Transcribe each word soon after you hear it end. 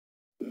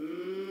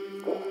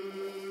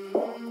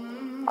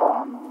I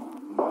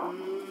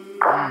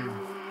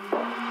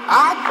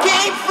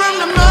came from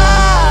the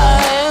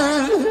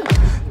mud,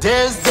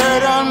 there's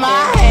dirt on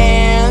my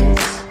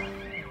hands.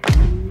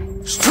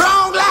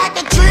 Strong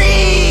like a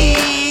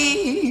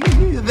tree,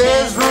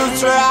 there's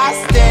roots where I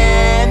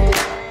stand.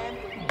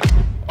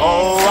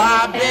 Oh,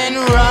 I've been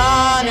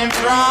running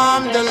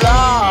from the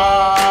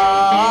law.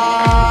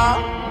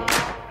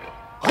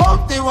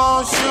 Hope they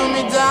won't shoot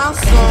me down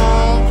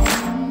soon.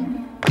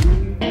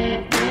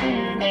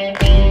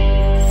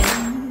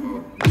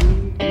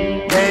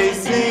 They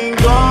sing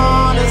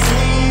on a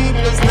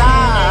sleepless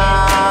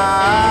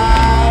night,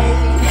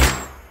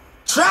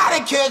 try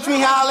to catch me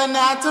howling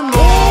at the moon.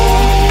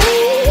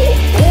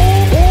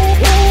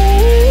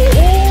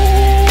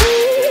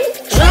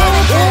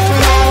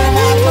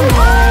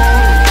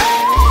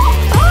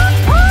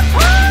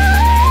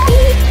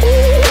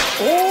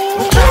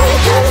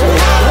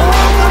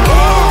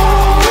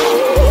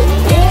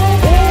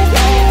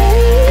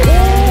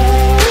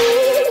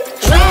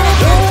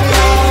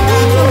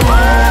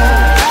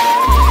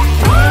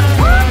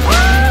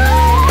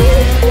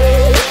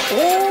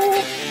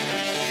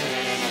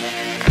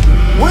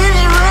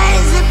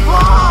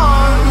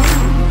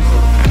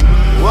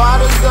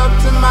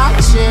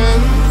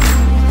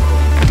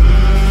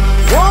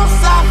 Won't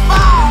stop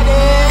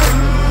fighting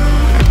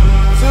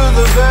to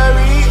the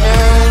very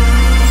end.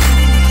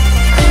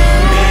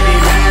 Many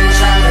men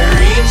try to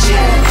reach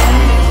it,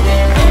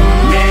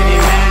 many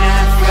men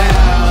have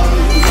failed.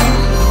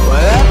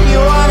 Well, if you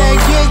wanna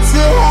get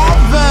to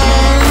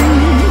heaven,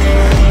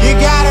 you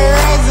gotta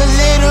raise a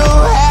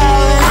little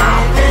hell. And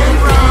I've been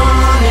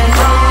running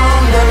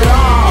from the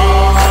law.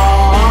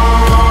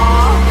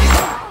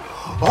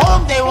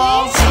 Hope they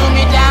won't shoot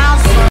me down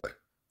soon.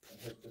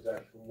 His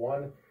possession.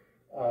 One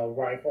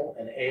rifle,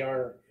 an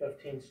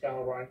AR-15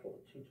 style rifle, a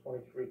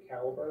 .223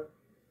 caliber.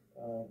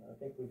 I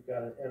think we've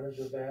got an image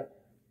of that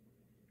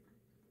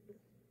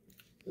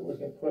we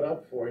can put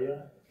up for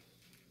you.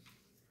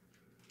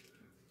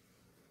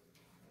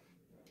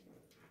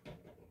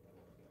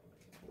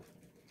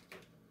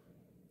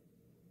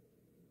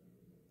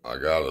 I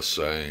got a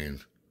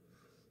saying,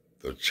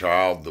 the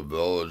child the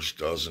village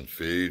doesn't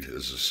feed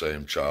is the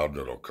same child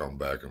that'll come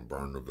back and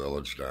burn the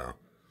village down.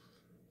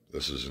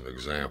 This is an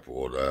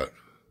example of that.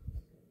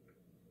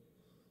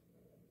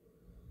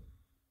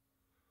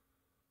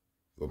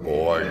 The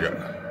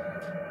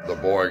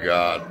boy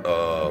got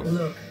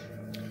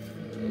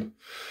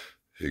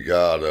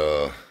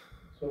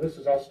so this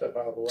is, I'll step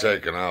out of the way,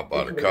 taken out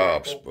by the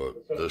cops,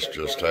 but this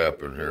just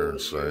happened here in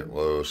St.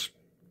 Louis.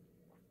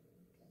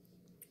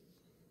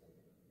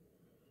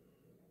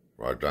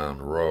 Right down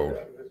the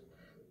road.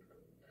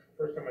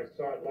 First time I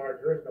saw it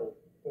large, there is no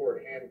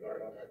forward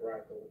handguard on that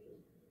rifle, which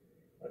is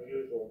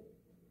unusual.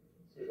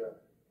 See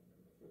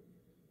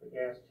the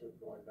gas tube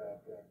going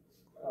back there.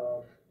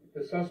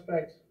 The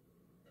suspect,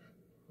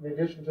 in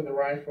addition to the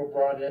rifle,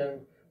 brought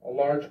in a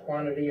large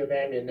quantity of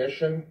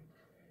ammunition.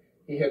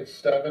 He had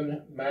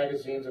 7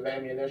 magazines of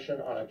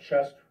ammunition on a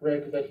chest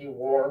rig that he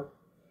wore.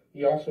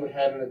 He also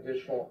had an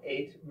additional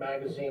 8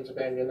 magazines of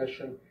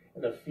ammunition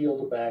in a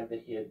field bag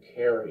that he had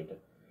carried.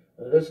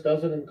 Now, this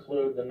doesn't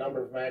include the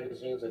number of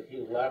magazines that he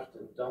left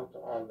and dumped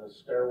on the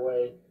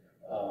stairway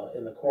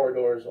in the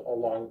corridors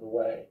along the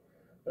way.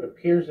 But it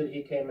appears that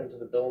he came into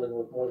the building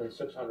with more than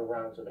 600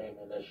 rounds of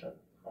ammunition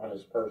on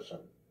his person.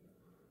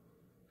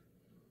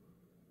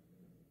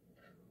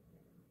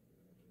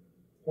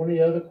 One of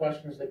the other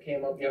questions that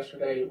came up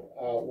yesterday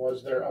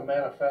was there a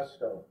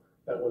manifesto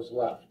that was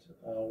left?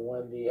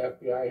 When the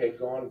FBI had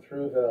gone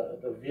through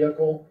the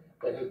vehicle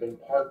that had been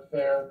parked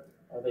there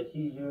that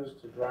he used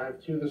to drive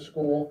to the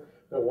school,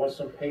 there was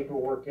some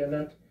paperwork in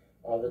it.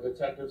 The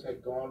detectives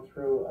had gone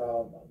through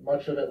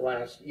much of it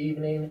last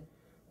evening.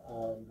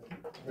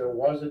 There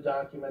was a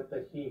document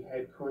that he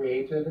had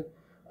created,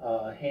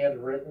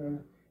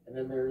 handwritten, and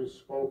then there he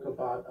spoke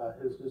about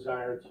his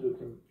desire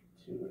to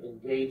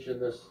engage in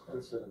this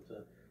incident,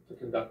 to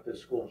conduct this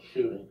school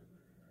shooting.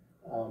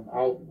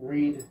 I'll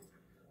read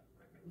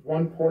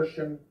one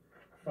portion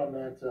from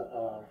that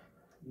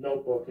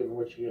notebook in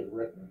which he had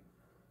written.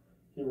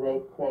 He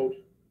wrote, quote,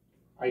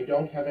 "I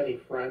don't have any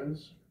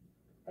friends.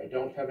 I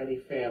don't have any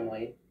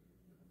family.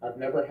 I've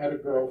never had a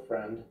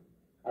girlfriend.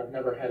 I've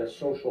never had a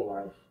social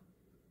life.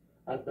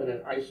 I've been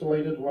an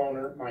isolated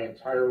loner my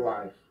entire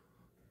life.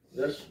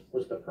 This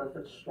was the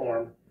perfect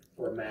storm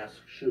for a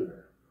mass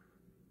shooter."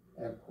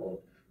 End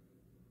quote.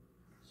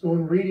 So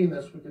in reading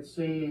this, we could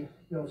see,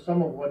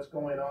 some of what's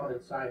going on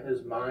inside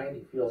his mind.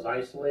 He feels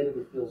isolated.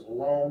 He feels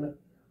alone,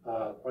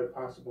 quite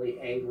possibly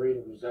angry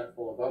and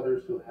resentful of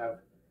others who have.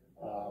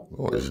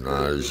 Well, he's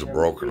not. He's a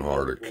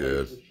broken-hearted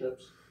kid.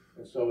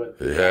 And so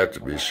he had to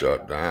be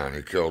shut down.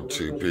 He killed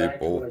 2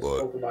 people,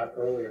 but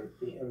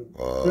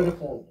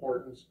critical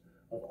importance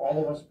of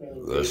all of us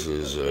being this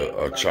is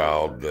a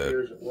child that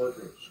at work,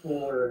 at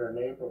school, or in our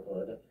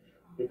neighborhood.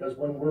 Because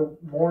when we're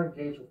more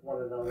engaged with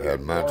one another,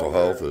 had mental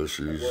health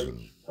issues,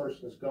 and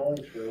person is going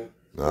through,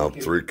 now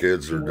 3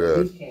 kids are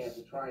dead.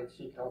 To try and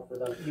seek help for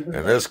them,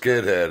 and this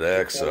kid had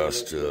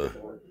access to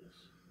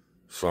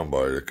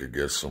somebody that could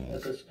get some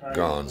At this time,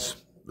 guns.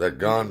 That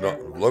gun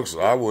looks,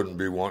 I wouldn't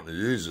be wanting to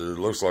use it. It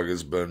looks like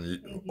it's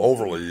been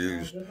overly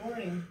used.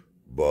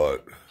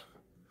 But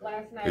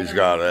he's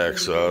got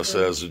access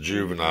as a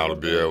juvenile to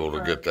be able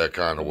to get that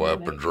kind of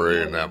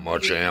weaponry and that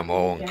much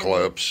ammo and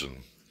clips. And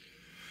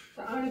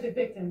to honor the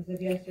victims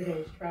of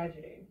yesterday's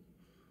tragedy,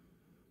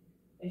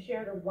 they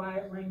shared a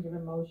wide range of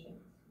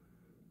emotions: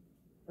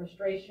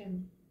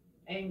 frustration,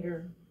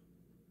 anger,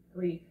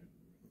 grief.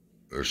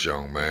 this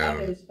young man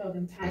Others felt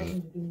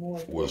impassioned to do more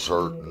for was their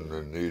hurting community.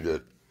 and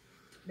needed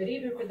But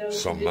even for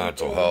those some who didn't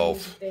mental feel the need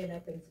health. to stand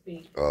up and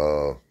speak, He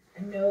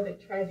and know that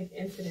tragic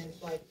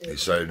incidents like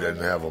this said he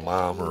didn't have a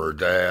mom or a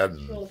dad.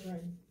 And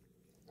children,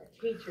 our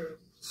teachers.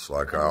 it's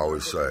like I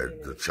always say,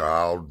 the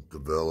child the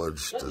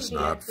village Let me does be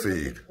not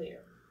absolutely feed clear.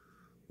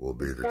 will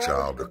be the Regardless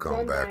child to of come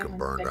gun back and violence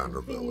burn that down the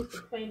continues village.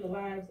 to claim the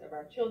lives of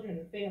our children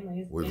and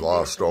families We've in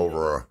lost their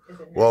over,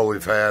 communities is a well, national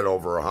we've had crisis.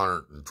 over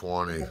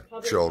 120 It's a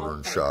public children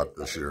health shot crisis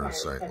this that year in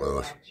requires St. federal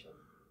Louis. action.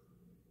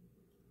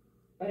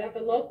 But at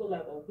the local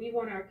level, we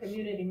want our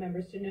community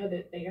members to know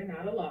that they are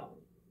not alone.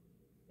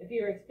 If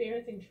you're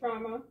experiencing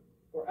trauma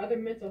or other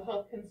mental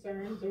health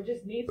concerns or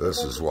just need This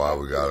someone is to why talk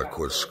we to gotta about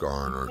quit this,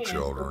 scarring you our can for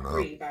children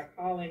free by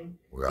calling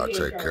We gotta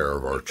take DHR's care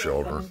of our 24/7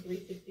 children.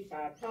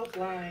 365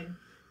 helpline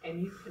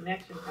and Youth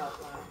Connection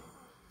helpline.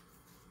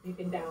 You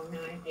can dial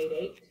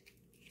 988,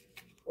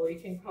 or you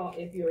can call,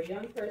 if you're a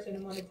young person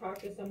and want to talk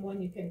to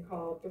someone, you can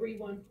call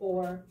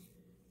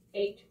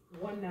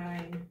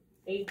 314-819-8802.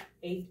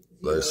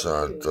 They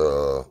sent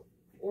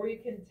Or you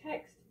can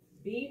text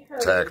Be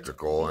Heard.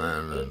 tactical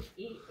in, and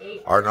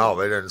BHEAR, or no,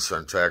 they didn't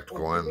send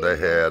tactical in. They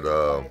had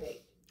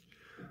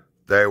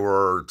they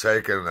were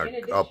taking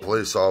a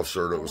police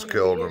officer that was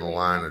killed in the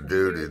line of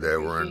duty. They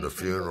were in the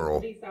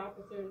funeral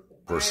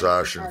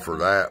procession for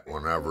that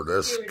whenever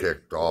this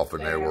kicked off,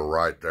 and they were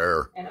right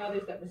there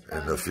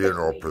in the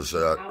funeral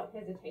procession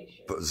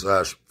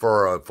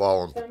for a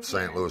fallen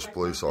St. Louis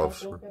police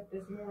officer. Woke up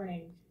this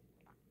morning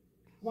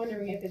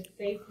wondering if it's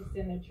safe to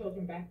send their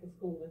children back to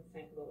school in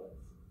St. Louis.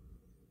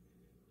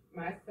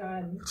 My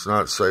son. It's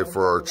not safe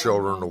for our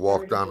children to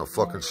walk down the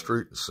fucking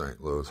street in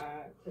St. Louis.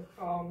 To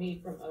call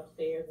me from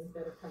upstairs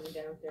instead of coming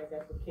downstairs.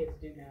 That's what kids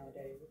do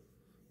nowadays.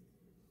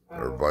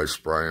 Everybody's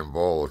spraying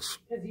bullets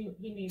Because he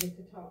needed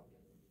to talk.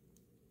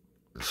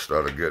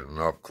 instead of getting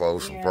up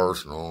close and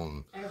personal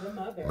and As a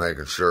mother,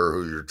 making sure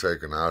who you're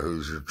taking out,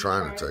 who's you're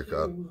trying to take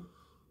out.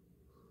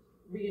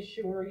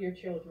 Reassure your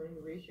children,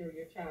 reassure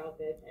your child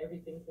that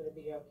everything's going to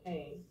be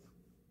okay.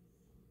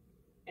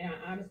 And I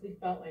honestly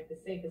felt like the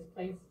safest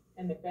place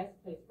and the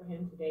best place for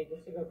him today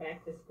was to go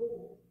back to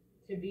school,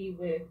 to be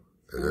with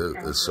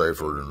It's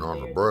safer than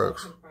on the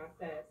bricks.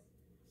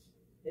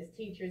 There's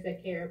teachers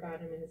that care about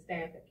him and the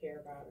staff that care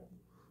about him.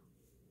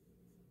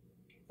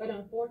 But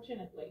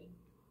unfortunately,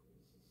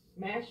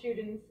 mass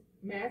shootings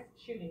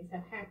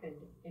have happened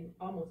in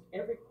almost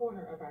every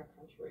corner of our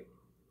country.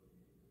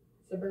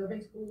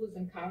 Suburban schools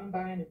in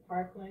Columbine and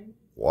Parkland.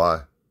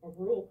 Why? A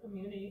rural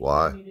community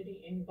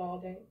in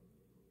Uvalde.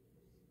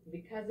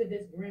 Because of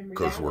this grim reality.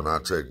 Because we're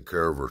not taking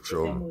care of our The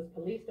children. St. Louis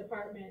Police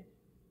Department,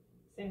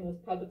 St. Louis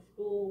Public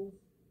Schools,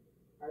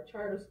 our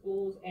charter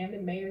schools, and the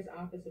Mayor's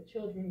Office of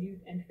Children, Youth,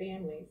 and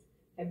Families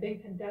have been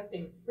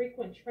conducting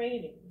frequent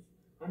trainings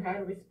on how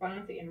to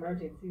respond to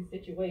emergency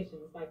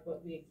situations like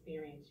what we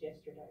experienced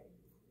yesterday.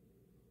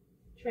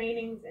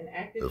 Trainings and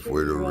active If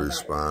we'd have drills are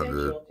responded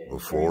essential to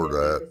before ensuring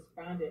that, they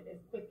responded as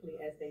quickly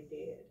as they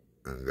did.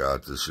 and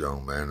got this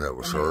young man that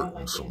was And now I'd hurting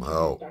like to some introduce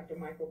help. Dr.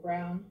 Michael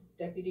Brown,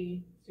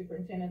 Deputy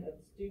Superintendent of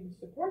Student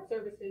Support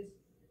Services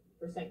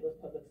for St. Louis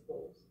Public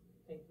Schools.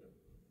 Thank you.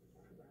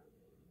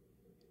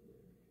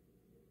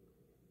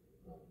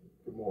 Dr. Brown.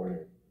 Good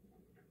morning.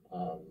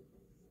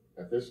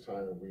 At this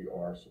time, we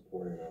are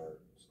supporting our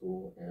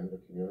school and the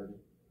community.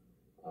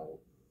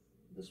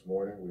 This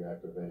morning, we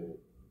activated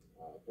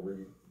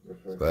 3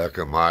 different. Back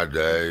in my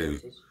day,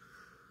 services.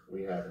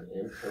 We have an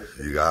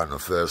in-person. you got in a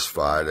fist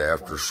fight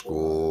after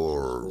school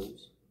or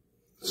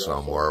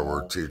somewhere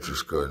where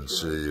teachers couldn't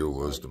see you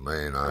was the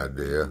main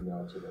idea.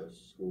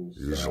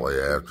 Usually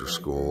after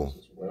school.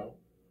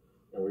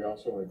 And we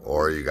also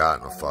Or you got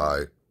in a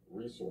fight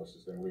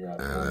resources that we have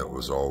and it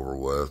was over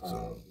with.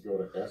 And go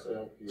to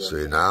SLPS.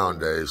 see,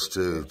 nowadays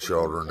too,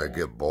 children that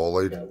get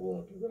bullied, That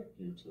will direct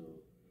you to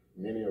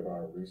many of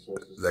our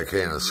resources. they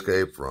can't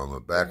escape from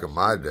it. Back in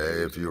my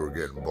day, if you were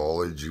getting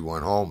bullied, you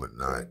went home at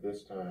night.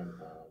 This time,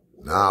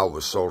 Now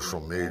with social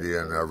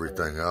media and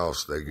everything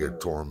else, they get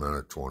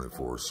tormented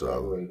 24/7.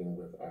 collaborating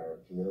with our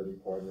community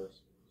partners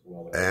as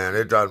well as And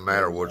it doesn't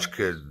matter which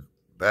kid.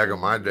 Back in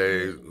my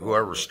day,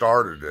 whoever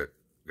started it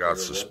got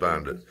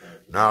suspended.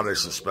 Now they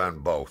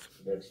suspend both.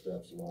 next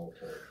steps,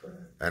 long-term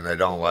plan, And they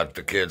don't let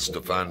the kids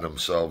defend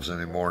themselves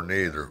anymore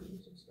neither.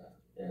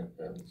 and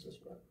families as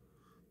well.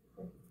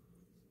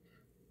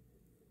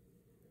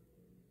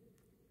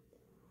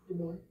 Good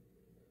morning.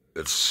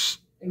 It's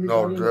In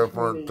no regarding the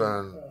different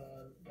training, than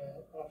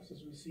the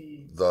officers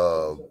received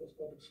the, at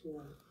public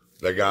school,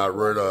 they got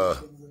rid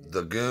of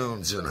the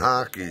goons in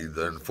hockey,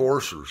 the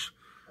enforcers.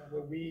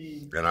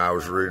 And I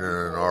was reading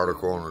an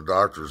article in the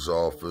doctor's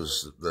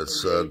office that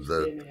said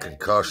that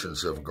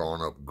concussions have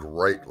gone up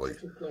greatly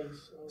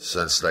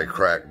since they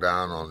cracked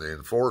down on the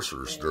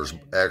enforcers. There's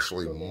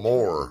actually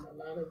more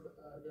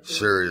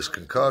serious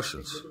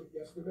concussions.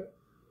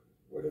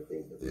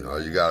 You know,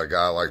 you got a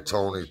guy like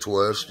Tony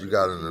Twist, you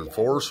got an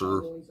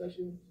enforcer,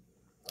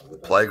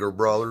 Plager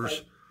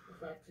Brothers.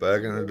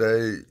 Back in the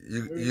day,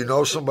 you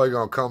know somebody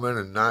gonna come in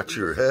and notch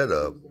your head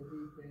up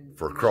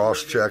for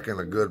cross-checking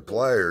a good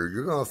player,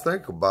 you're gonna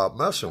think about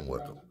messing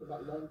with them.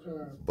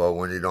 But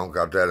when you don't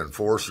got that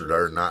enforcer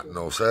there knotting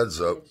those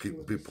heads up,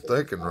 keeping people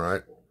thinking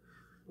right,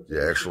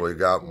 you actually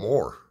got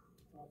more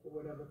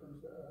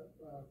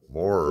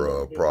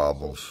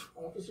problems.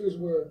 Officers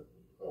were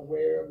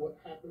aware of what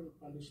happened,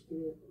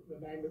 understood the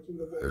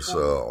magnitude of what It's an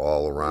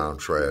all-around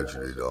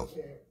tragedy, though.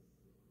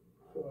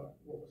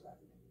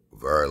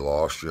 Very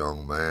lost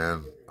young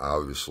man,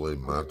 obviously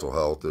mental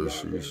health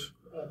issues.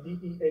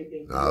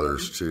 Now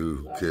there's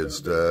 2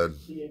 kids dead,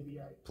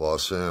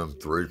 plus him,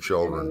 3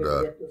 children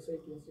dead.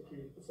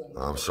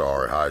 I'm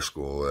sorry, high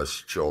school,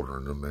 that's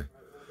children to me.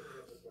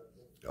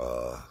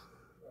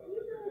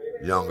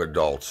 Young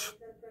adults.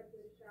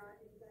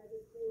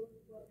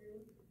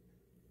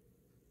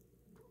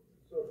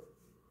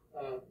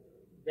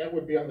 That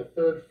would be on the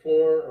 3rd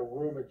floor, a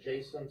room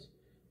adjacent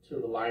to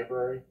the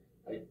library.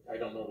 I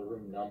don't know the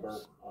room number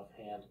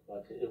offhand,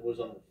 but it was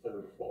on the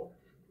 3rd floor.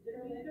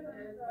 Can you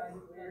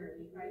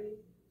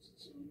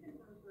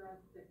confirm for us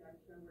the gun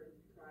show where he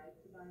tried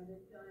to buy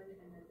this gun,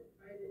 and then the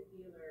private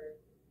dealer,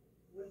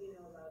 what do you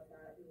know about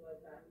that? Who was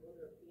that? Will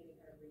there be any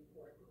kind of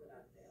recourse for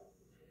that sale?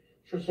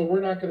 Sure, so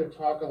we're not going to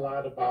talk a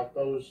lot about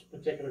those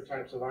particular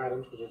types of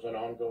items because there's an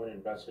ongoing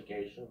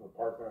investigation. We're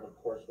partnering, of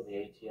course, with the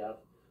ATF,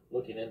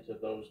 looking into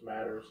those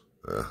matters.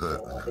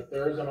 But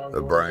there is an ongoing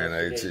They're bringing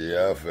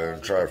ATF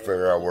and try to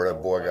figure out where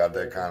that boy got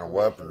that kind of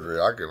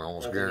weaponry. I can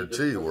almost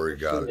guarantee you where he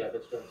got it.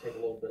 It's going to take a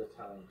little bit of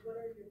time. What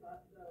are your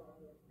thoughts, though,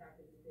 on the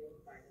practice of sales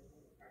finance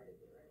from the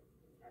private dealer?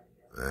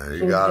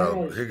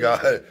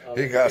 And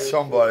he got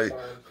somebody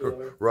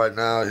right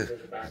now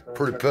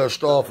pretty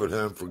pissed off at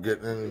him for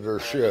getting into their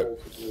shit.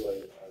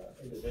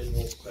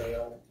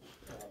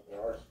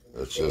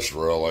 It's just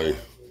really,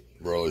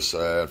 really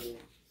sad.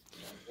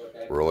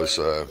 Really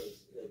sad.